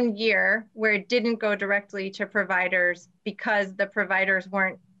 1 year where it didn't go directly to providers because the providers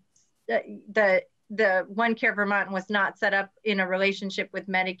weren't, the One Care Vermont was not set up in a relationship with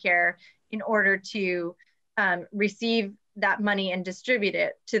Medicare in order to receive that money and distribute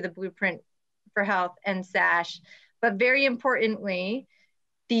it to the Blueprint for Health and SASH. But very importantly,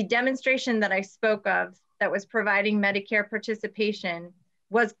 the demonstration that I spoke of that was providing Medicare participation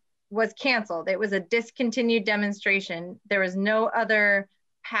was canceled. It was a discontinued demonstration. There was no other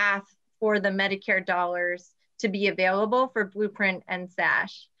path for the Medicare dollars to be available for Blueprint and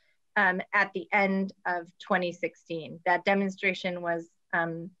SASH at the end of 2016. That demonstration was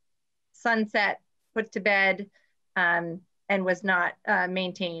sunset, put to bed, and was not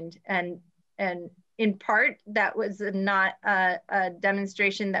maintained. And in part, that was not a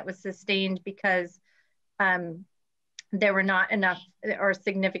demonstration that was sustained because there were not enough or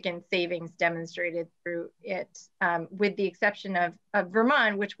significant savings demonstrated through it, with the exception of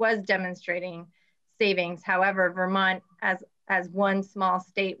Vermont, which was demonstrating savings. However, Vermont, as as one small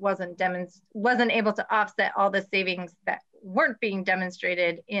state wasn't able to offset all the savings that weren't being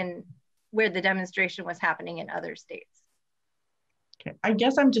demonstrated in where the demonstration was happening in other states. Okay. I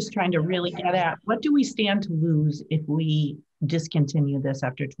guess I'm just trying to really get at, what do we stand to lose if we discontinue this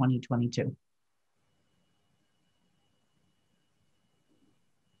after 2022?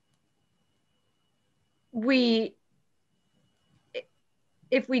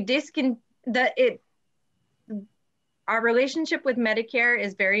 If we our relationship with Medicare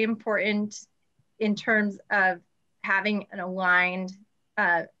is very important in terms of having an aligned,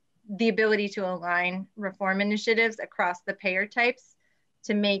 the ability to align reform initiatives across the payer types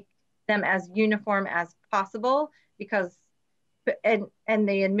to make them as uniform as possible, because and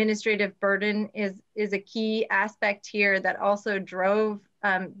the administrative burden is a key aspect here that also drove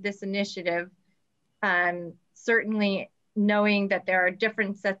this initiative. Certainly knowing that there are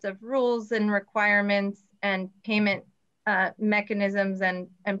different sets of rules and requirements and payment mechanisms and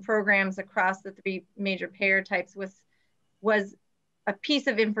programs across the three major payer types was a piece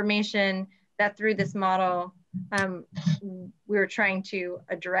of information that through this model we were trying to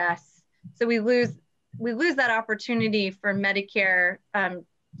address. So we lose that opportunity for Medicare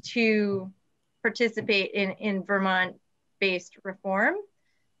to participate in Vermont-based reform.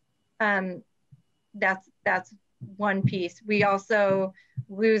 That's one piece. We also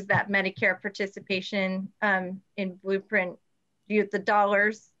lose that Medicare participation in Blueprint. The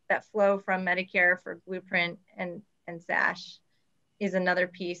dollars that flow from Medicare for Blueprint and SASH is another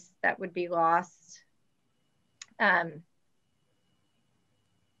piece that would be lost.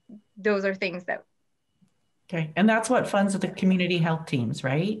 Those are things that. Okay, and that's what funds the community health teams,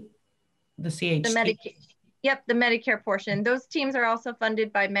 right? The CHT. The Medicaid. Yep, the Medicare portion. Those teams are also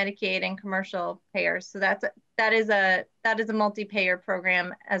funded by Medicaid and commercial payers. So that is a multi-payer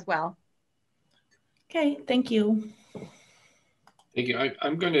program as well. Okay, thank you. Thank you.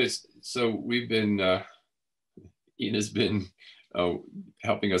 I'm going to, so we've been, Ina's been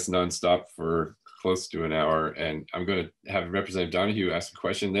helping us nonstop for close to an hour, and I'm going to have Representative Donahue ask a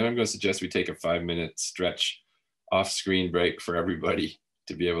question. Then I'm going to suggest we take a 5-minute stretch off-screen break for everybody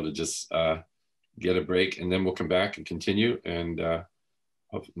to be able to just get a break, and then we'll come back and continue, and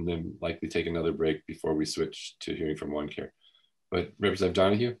then likely take another break before we switch to hearing from OneCare. But Representative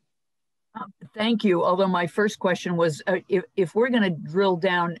Donahue? Thank you. Although my first question was, if we're going to drill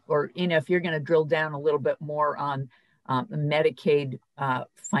down, or if you're going to drill down a little bit more on Medicaid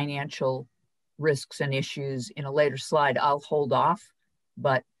financial risks and issues in a later slide, I'll hold off.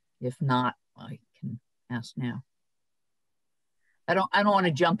 But if not, I can ask now. I don't want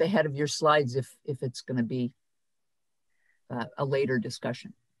to jump ahead of your slides if it's going to be a later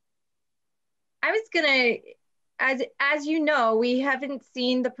discussion. I was going to, as you know, we haven't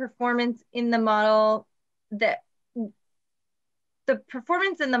seen the performance in the model. The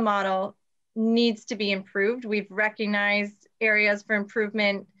performance in the model needs to be improved. We've recognized areas for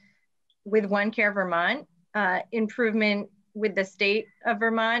improvement with OneCare Vermont, improvement with the state of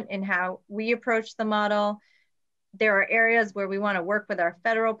Vermont and how we approach the model. There are areas where we want to work with our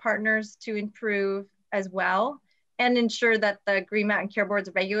federal partners to improve as well and ensure that the Green Mountain Care Board's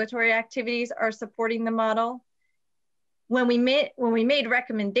regulatory activities are supporting the model. When we made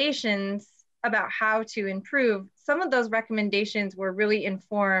recommendations about how to improve, some of those recommendations were really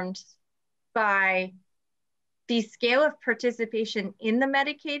informed by the scale of participation in the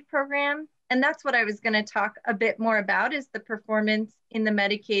Medicaid program. And that's what I was going to talk a bit more about, is the performance in the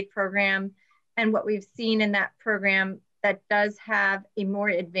Medicaid program and what we've seen in that program that does have a more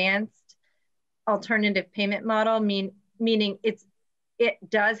advanced alternative payment model, meaning it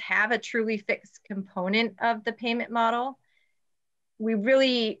does have a truly fixed component of the payment model. We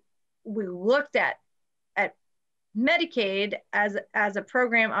looked at Medicaid as a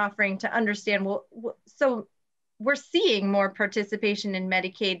program offering to understand, so we're seeing more participation in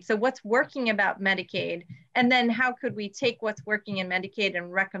Medicaid. So what's working about Medicaid? And then how could we take what's working in Medicaid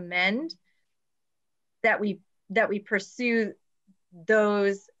and recommend that we pursue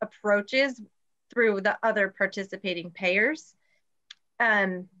those approaches through the other participating payers?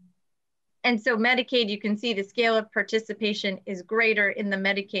 And so Medicaid, you can see the scale of participation is greater in the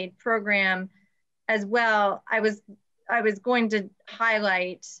Medicaid program as well. I was going to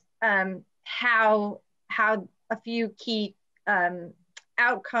highlight how a few key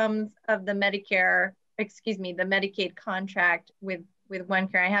outcomes of the Medicaid contract with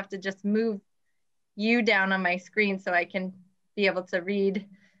OneCare. I have to just move you down on my screen so I can be able to read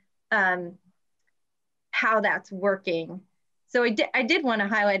how that's working. So I did want to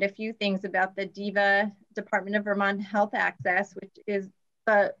highlight a few things about the DVA, Department of Vermont Health Access, which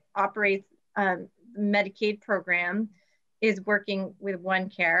operates Medicaid program. is working with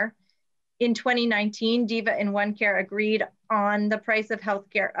OneCare. In 2019, DVA and OneCare agreed on the price of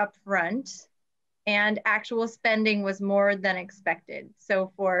healthcare upfront, and actual spending was more than expected.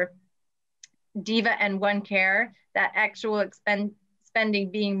 So for DVA and OneCare, that actual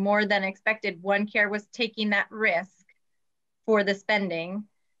spending being more than expected, OneCare was taking that risk for the spending.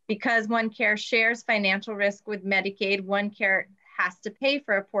 Because OneCare shares financial risk with Medicaid, OneCare has to pay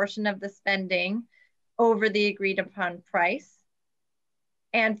for a portion of the spending over the agreed upon price.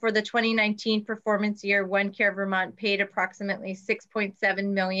 And for the 2019 performance year, OneCare Vermont paid approximately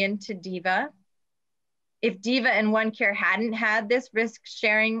 $6.7 million to DVA. If DVA and OneCare hadn't had this risk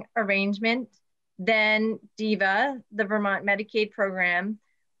sharing arrangement, then DVA, the Vermont Medicaid program,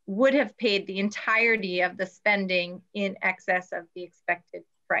 would have paid the entirety of the spending in excess of the expected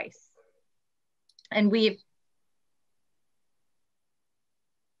price. And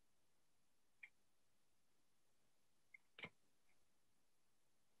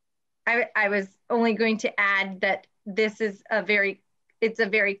I was only going to add that this is it's a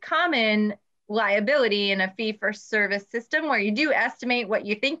very common liability in a fee-for-service system where you do estimate what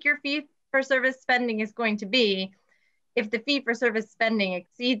you think your fee-for-service spending is going to be. If the fee-for-service spending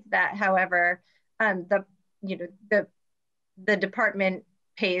exceeds that, however, the department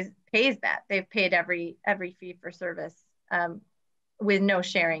pays that. They've paid every fee-for-service with no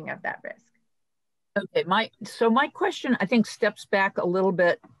sharing of that risk. Okay, my question I think steps back a little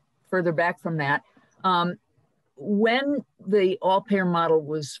bit further back from that. When the all-payer model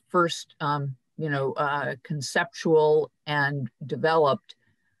was first, conceptual and developed,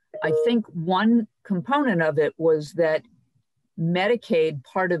 I think one component of it was that Medicaid,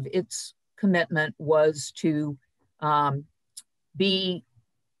 part of its commitment was to be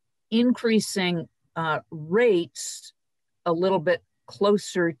increasing rates a little bit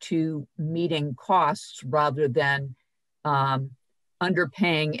closer to meeting costs rather than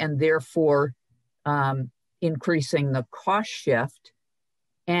underpaying and therefore increasing the cost shift.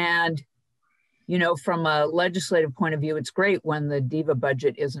 And, from a legislative point of view, it's great when the DVA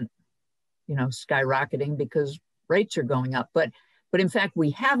budget isn't, skyrocketing because rates are going up. But in fact,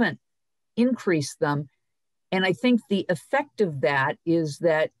 we haven't increased them. And I think the effect of that is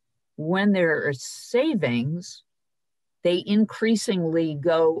that when there are savings, they increasingly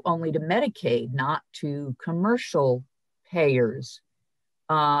go only to Medicaid, not to commercial payers.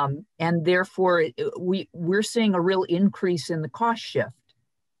 And therefore, we're seeing a real increase in the cost shift,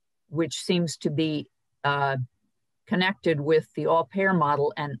 which seems to be connected with the all-payer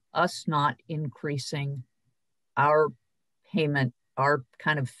model and us not increasing our payment, our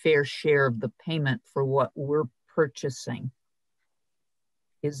kind of fair share of the payment for what we're purchasing.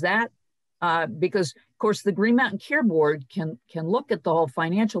 Is that because, of course, the Green Mountain Care Board can look at the whole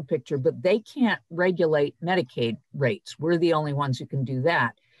financial picture, but they can't regulate Medicaid rates. We're the only ones who can do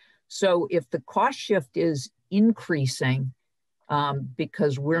that. So if the cost shift is increasing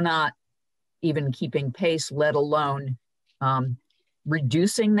because we're not even keeping pace, let alone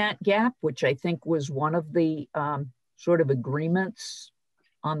reducing that gap, which I think was one of the sort of agreements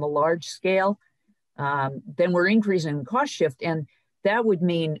on the large scale, then we're increasing the cost shift. And that would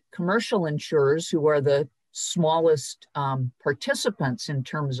mean commercial insurers, who are the smallest participants in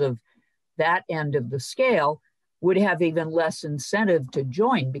terms of that end of the scale, would have even less incentive to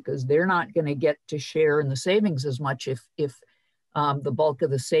join because they're not going to get to share in the savings as much if the bulk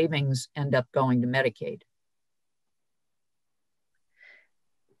of the savings end up going to Medicaid.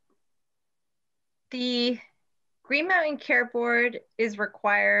 The Green Mountain Care Board is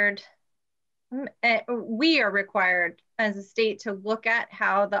required, we are required as a state to look at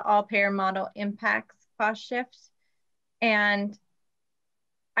how the all-payer model impacts cost shifts. And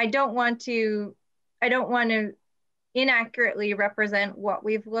I don't want to inaccurately represent what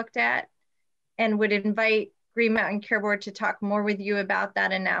we've looked at, and would invite Green Mountain Care Board to talk more with you about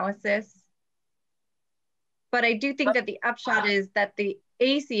that analysis. But I do think that the upshot is that the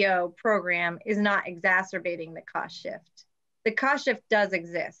ACO program is not exacerbating the cost shift. The cost shift does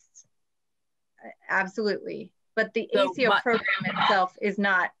exist, absolutely. But the ACO program itself is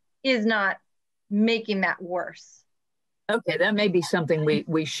not making that worse. Okay, that may be something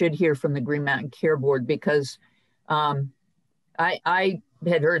we should hear from the Green Mountain Care Board, because I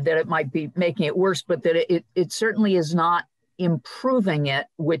had heard that it might be making it worse, but that it certainly is not improving it,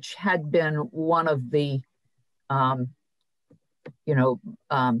 which had been one of the,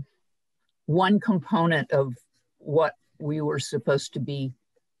 one component of what we were supposed to be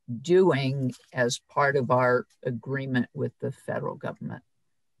doing as part of our agreement with the federal government.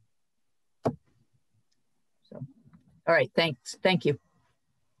 So, all right, thanks. Thank you.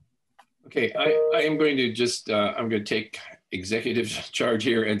 Okay, I am going to just, I'm going to take executive charge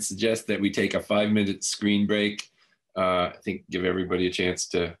here and suggest that we take a 5-minute screen break. I think give everybody a chance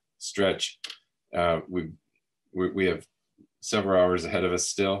to stretch. We have several hours ahead of us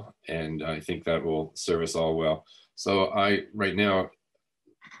still, and I think that will serve us all well. So right now,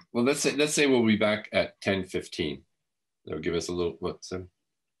 well, let's say we'll be back at 10:15. That'll give us a little, what, 7?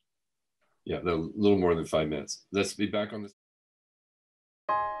 Yeah, a little more than 5 minutes. Let's be back on this.